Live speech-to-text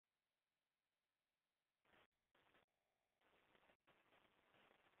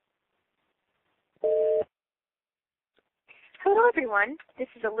Hello, everyone. This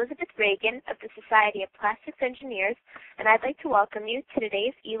is Elizabeth Reagan of the Society of Plastics Engineers, and I'd like to welcome you to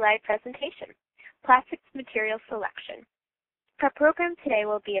today's ELI presentation, Plastics Material Selection. Our program today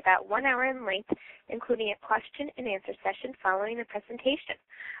will be about 1 hour in length, including a question and answer session following the presentation.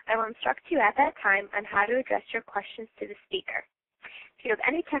 I will instruct you at that time on how to address your questions to the speaker. If you have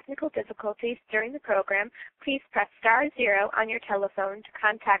any technical difficulties during the program, please press *0 on your telephone to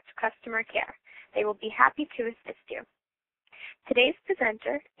contact customer care. They will be happy to assist you. Today's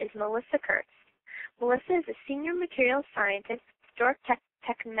presenter is Melissa Kurtz. Melissa is a senior materials scientist at Stork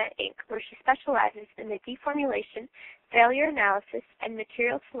Technet Inc., where she specializes in the deformulation, failure analysis, and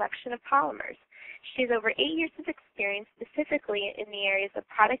material selection of polymers. She has over 8 years of experience specifically in the areas of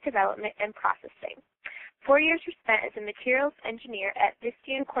product development and processing. 4 years were spent as a materials engineer at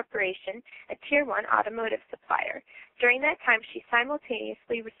Visteon Corporation, a Tier 1 automotive supplier. During that time, she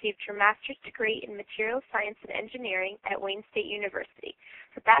simultaneously received her master's degree in materials science and engineering at Wayne State University.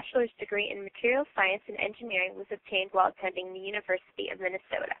 Her bachelor's degree in materials science and engineering was obtained while attending the University of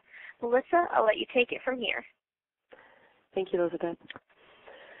Minnesota. Melissa, I'll let you take it from here. Thank you, Elizabeth.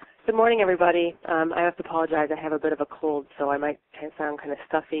 Good morning, everybody. I have to apologize. I have a bit of a cold, so I might sound kind of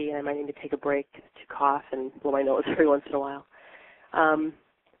stuffy, and I might need to take a break to cough and blow my nose every once in a while.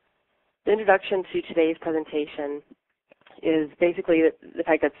 The introduction to today's presentation is basically the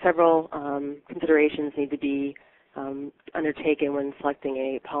fact that several considerations need to be undertaken when selecting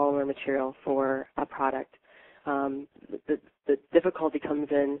a polymer material for a product. The difficulty comes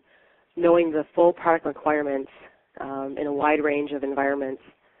in knowing the full product requirements in a wide range of environments,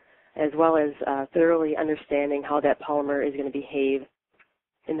 as well as thoroughly understanding how that polymer is going to behave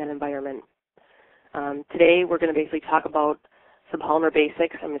in that environment. Today we're going to basically talk about some polymer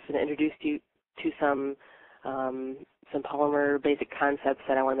basics. I'm just going to introduce you to some polymer basic concepts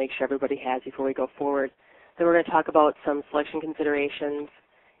that I want to make sure everybody has before we go forward. Then we're going to talk about some selection considerations,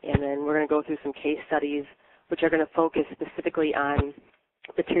 and then we're going to go through some case studies which are going to focus specifically on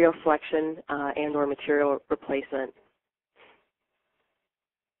material selection and or material replacement.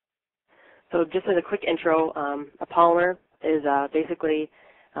 So just as a quick intro, a polymer is basically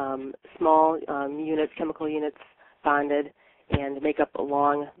small units, chemical units bonded and make up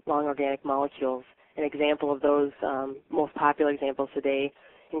long organic molecules. An example of those most popular examples today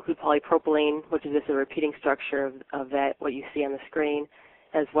include polypropylene, which is just a repeating structure of that, what you see on the screen,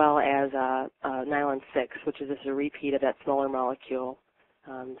 as well as nylon 6, which is just a repeat of that smaller molecule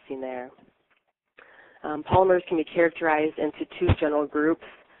seen there. Polymers can be characterized into two general groups.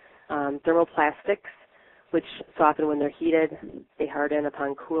 Thermoplastics, which soften when they're heated, they harden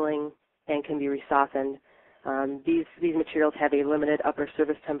upon cooling and can be resoftened. These materials have a limited upper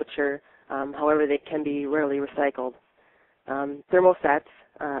surface temperature, however they can be rarely recycled. Thermosets,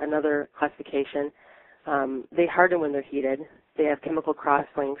 another classification, they harden when they're heated. They have chemical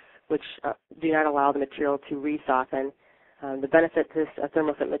crosslinks which do not allow the material to resoften. The benefit to this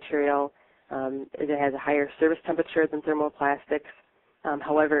thermoset material is it has a higher surface temperature than thermoplastics.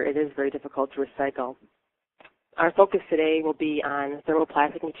 However, it is very difficult to recycle. Our focus today will be on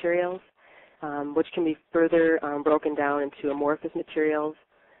thermoplastic materials, which can be further broken down into amorphous materials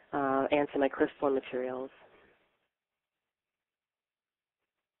and semicrystalline materials.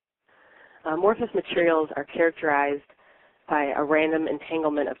 Amorphous materials are characterized by a random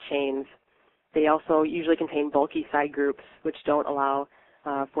entanglement of chains. They also usually contain bulky side groups, which don't allow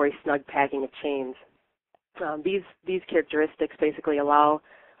for a snug packing of chains. These characteristics basically allow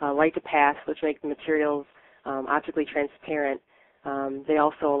light to pass, which make the materials optically transparent. They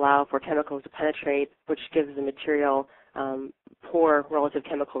also allow for chemicals to penetrate, which gives the material poor relative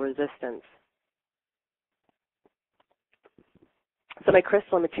chemical resistance.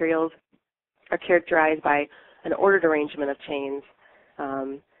 Semicrystalline materials are characterized by an ordered arrangement of chains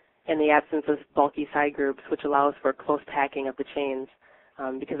and the absence of bulky side groups, which allows for close packing of the chains.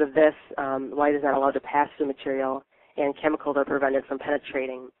 Because of this, light is not allowed to pass through the material, and chemicals are prevented from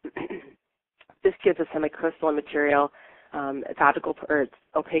penetrating. This gives a semicrystalline material its optical or its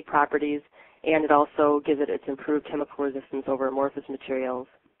opaque properties, and it also gives it its improved chemical resistance over amorphous materials.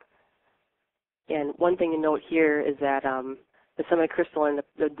 And one thing to note here is that the semicrystalline,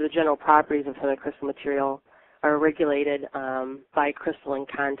 the general properties of semicrystalline material are regulated by crystalline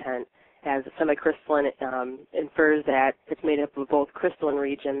content, as semicrystalline infers that it's made up of both crystalline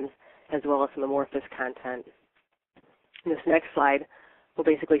regions as well as some amorphous content. In this next slide, we'll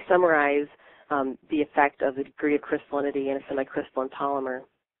basically summarize the effect of the degree of crystallinity in a semicrystalline polymer.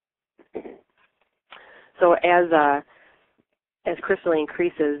 So as crystalline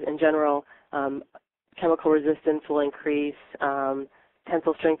increases, in general, chemical resistance will increase,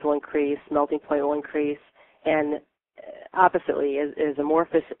 tensile strength will increase, melting point will increase, and Oppositely, as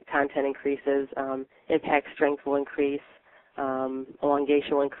amorphous content increases, impact strength will increase,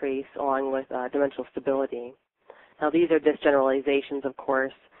 elongation will increase, along with dimensional stability. Now, these are just generalizations, of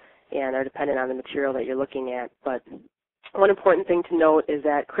course, and are dependent on the material that you're looking at. But one important thing to note is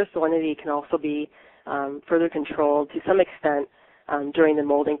that crystallinity can also be further controlled to some extent during the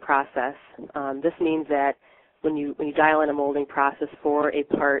molding process. This means that when you dial in a molding process for a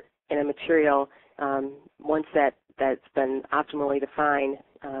part in a material, once that's been optimally defined,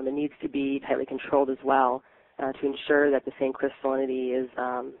 it needs to be tightly controlled as well to ensure that the same crystallinity is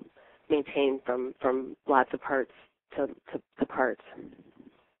maintained from lots of parts to parts.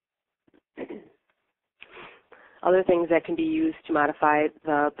 Other things that can be used to modify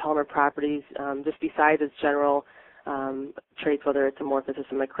the polymer properties, just besides its general traits, whether it's amorphous or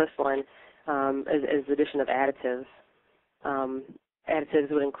semicrystalline, is the addition of additives.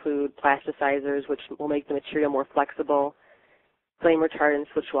 Additives would include plasticizers, which will make the material more flexible, flame retardants,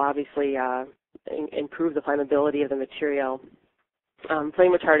 which will obviously improve the flammability of the material.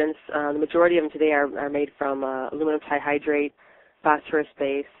 Flame retardants, the majority of them today are made from aluminum trihydrate, phosphorus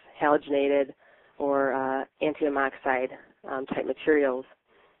base, halogenated, or antium oxide type materials.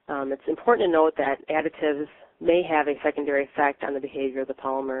 It's important to note that additives may have a secondary effect on the behavior of the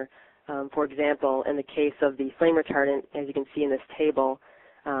polymer. For example, in the case of the flame retardant, as you can see in this table,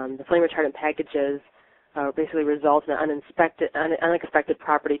 the flame retardant packages basically result in an unexpected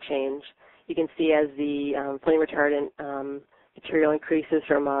property change. You can see as the flame retardant material increases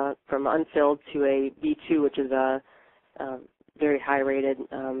from unfilled to a V2, which is a very high-rated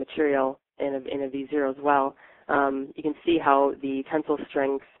material, in a V0 as well, you can see how the tensile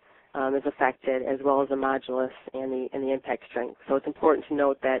strength is affected, as well as the modulus and the impact strength. So it's important to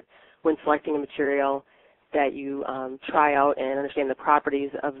note that when selecting a material, that you try out and understand the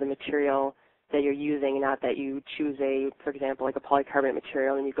properties of the material that you're using, not that you choose for example, like a polycarbonate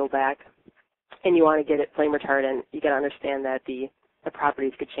material, and you go back and you want to get it flame retardant. You got to understand that the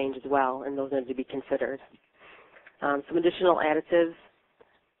properties could change as well, and those need to be considered. Some additional additives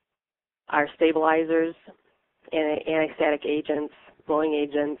are stabilizers, anti-static agents, blowing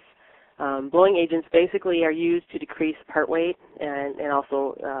agents. Blowing agents basically are used to decrease part weight and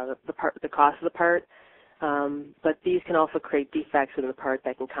also the cost of the part, but these can also create defects within the part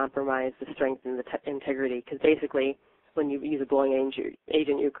that can compromise the strength and the integrity, because basically when you use a blowing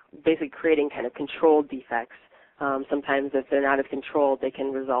agent, you're basically creating kind of controlled defects. Sometimes if they're not as controlled, they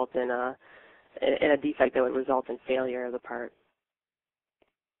can result in a defect that would result in failure of the part.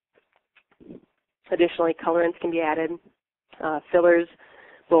 Additionally, colorants can be added, fillers,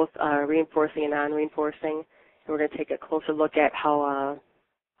 both reinforcing and non-reinforcing. And we're going to take a closer look at how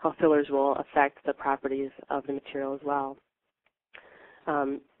fillers will affect the properties of the material as well.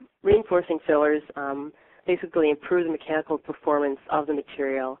 Reinforcing fillers basically improve the mechanical performance of the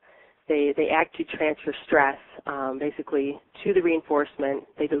material. They act to transfer stress basically to the reinforcement.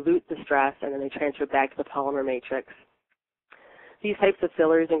 They dilute the stress, and then they transfer back to the polymer matrix. These types of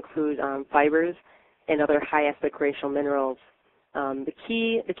fillers include fibers and other high aspect ratio minerals. The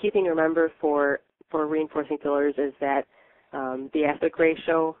key thing to remember for reinforcing fillers is that the aspect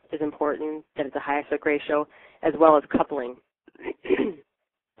ratio is important, that it's a high aspect ratio, as well as coupling.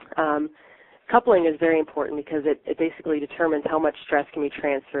 Coupling is very important because it basically determines how much stress can be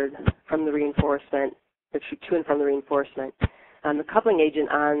transferred from the reinforcement, to and from the reinforcement. The coupling agent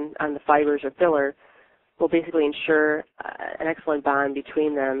on the fibers or filler will basically ensure an excellent bond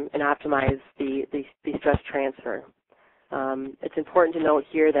between them and optimize the stress transfer. It's important to note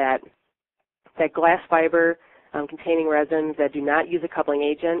here that glass fiber containing resins that do not use a coupling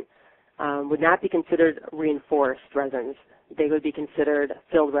agent would not be considered reinforced resins. They would be considered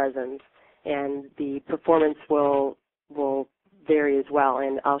filled resins, and the performance will vary as well,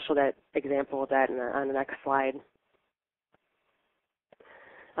 and I'll show that example of that on the next slide.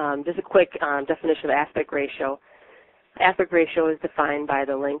 Just a quick definition of aspect ratio. Aspect ratio is defined by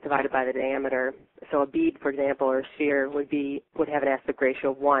the length divided by the diameter. So a bead, for example, or a sphere would have an aspect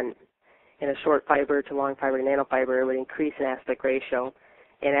ratio of 1. And a short fiber to long fiber to nanofiber would increase in aspect ratio.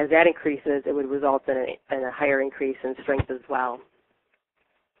 And as that increases, it would result in a higher increase in strength as well.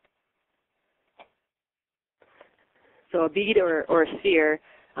 So a bead or a sphere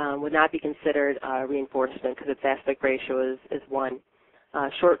would not be considered reinforcement because its aspect ratio is 1.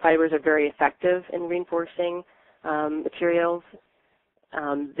 Short fibers are very effective in reinforcing materials.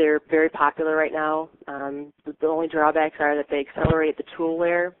 They're very popular right now. The only drawbacks are that they accelerate the tool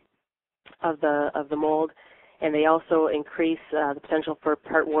wear of the mold, and they also increase the potential for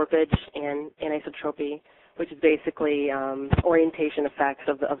part warpage and anisotropy, which is basically orientation effects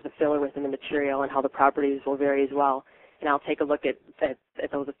of the filler within the material and how the properties will vary as well. And I'll take a look at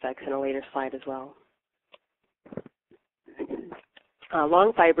those effects in a later slide as well.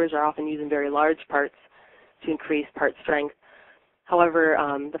 Long fibers are often used in very large parts to increase part strength. However,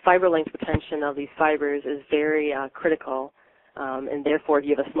 the fiber length retention of these fibers is very critical, and therefore if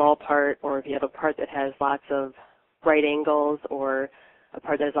you have a small part, or if you have a part that has lots of right angles, or a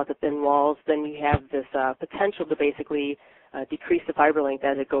part that has lots of thin walls, then you have this potential to basically decrease the fiber length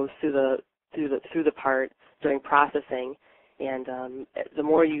as it goes through the part during processing. And the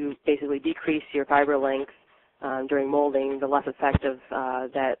more you basically decrease your fiber length during molding, the less effective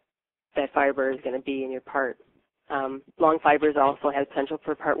that fiber is going to be in your part. Long fibers also have potential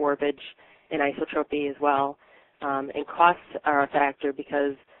for part warpage and isotropy as well. And costs are a factor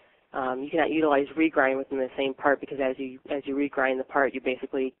because you cannot utilize regrind within the same part, because as you regrind the part, you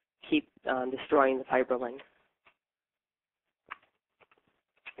basically keep destroying the fiber length.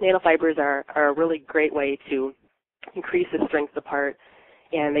 Nanofibers are a really great way to increase the strength of the part,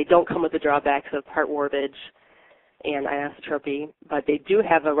 and they don't come with the drawbacks of part warpage and isotropy, but they do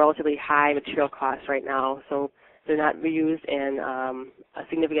have a relatively high material cost right now, so they're not used in a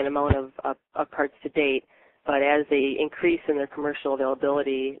significant amount of parts to date, but as they increase in their commercial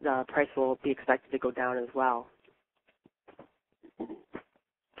availability, the price will be expected to go down as well.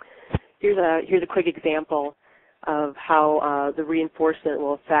 Here's a quick example of how the reinforcement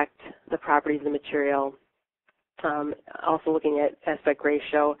will affect the properties of the material. Also looking at aspect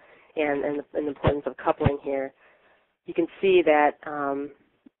ratio and the importance of coupling here. You can see that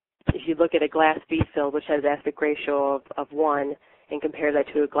if you look at a glass bead fill, which has aspect ratio of 1, and compare that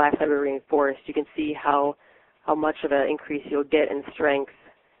to a glass fiber reinforced, you can see how much of an increase you'll get in strength,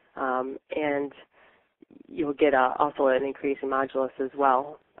 and you'll get also an increase in modulus as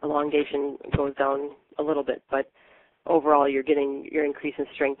well. Elongation goes down a little bit, but overall you're getting your increase in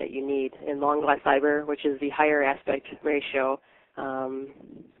strength that you need. In long glass fiber, which is the higher aspect ratio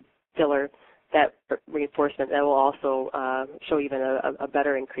filler, that reinforcement, that will also show even a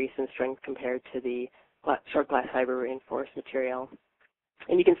better increase in strength compared to the short glass fiber reinforced material.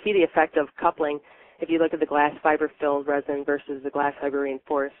 And you can see the effect of coupling if you look at the glass fiber filled resin versus the glass fiber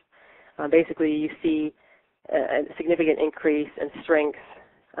reinforced. Basically, you see a significant increase in strength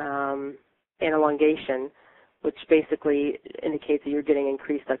and elongation, which basically indicates that you're getting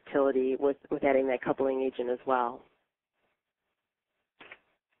increased ductility with adding that coupling agent as well.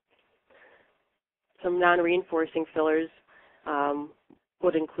 Some non-reinforcing fillers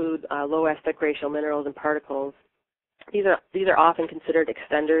would include low aspect ratio minerals and particles. These are often considered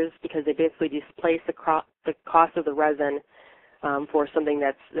extenders because they basically displace the cost of the resin for something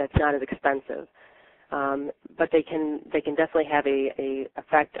that's not as expensive. But they can definitely have a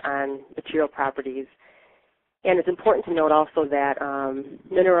effect on material properties. And it's important to note also that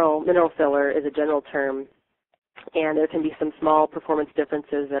mineral filler is a general term, and there can be some small performance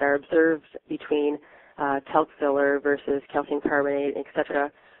differences that are observed between talc filler versus calcium carbonate,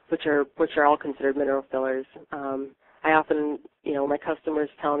 etc., which are all considered mineral fillers. I often, my customers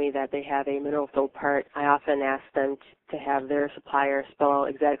tell me that they have a mineral filled part. I often ask them to have their supplier spell out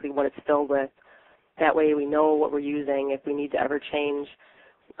exactly what it's filled with. That way we know what we're using. If we need to ever change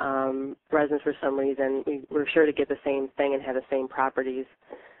resins for some reason, we're sure to get the same thing and have the same properties.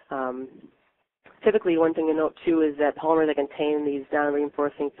 Typically, one thing to note too is that polymers that contain these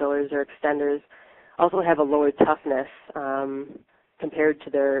non-reinforcing fillers or extenders also have a lower toughness compared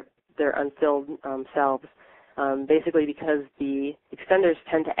to their unfilled selves, basically because the extenders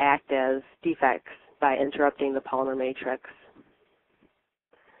tend to act as defects by interrupting the polymer matrix.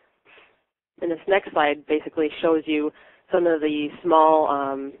 And this next slide basically shows you some of the small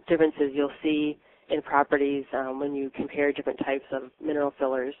differences you'll see in properties when you compare different types of mineral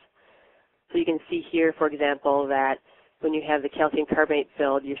fillers. So you can see here, for example, that when you have the calcium carbonate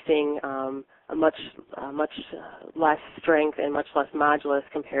filled, you're seeing a much less strength and much less modulus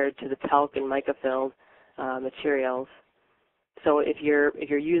compared to the talc and mica filled materials. So if you're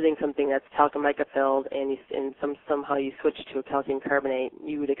using something that's talc and mica filled and somehow you switch to a calcium carbonate,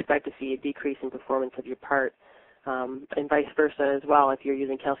 you would expect to see a decrease in performance of your part. And vice versa as well. If you're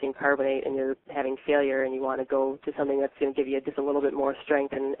using calcium carbonate and you're having failure and you want to go to something that's going to give you just a little bit more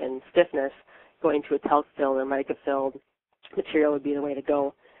strength and stiffness, going to a talc filled or mica filled material would be the way to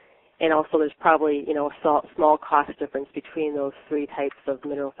go. And also there's probably a small cost difference between those three types of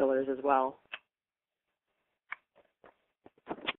mineral fillers as well.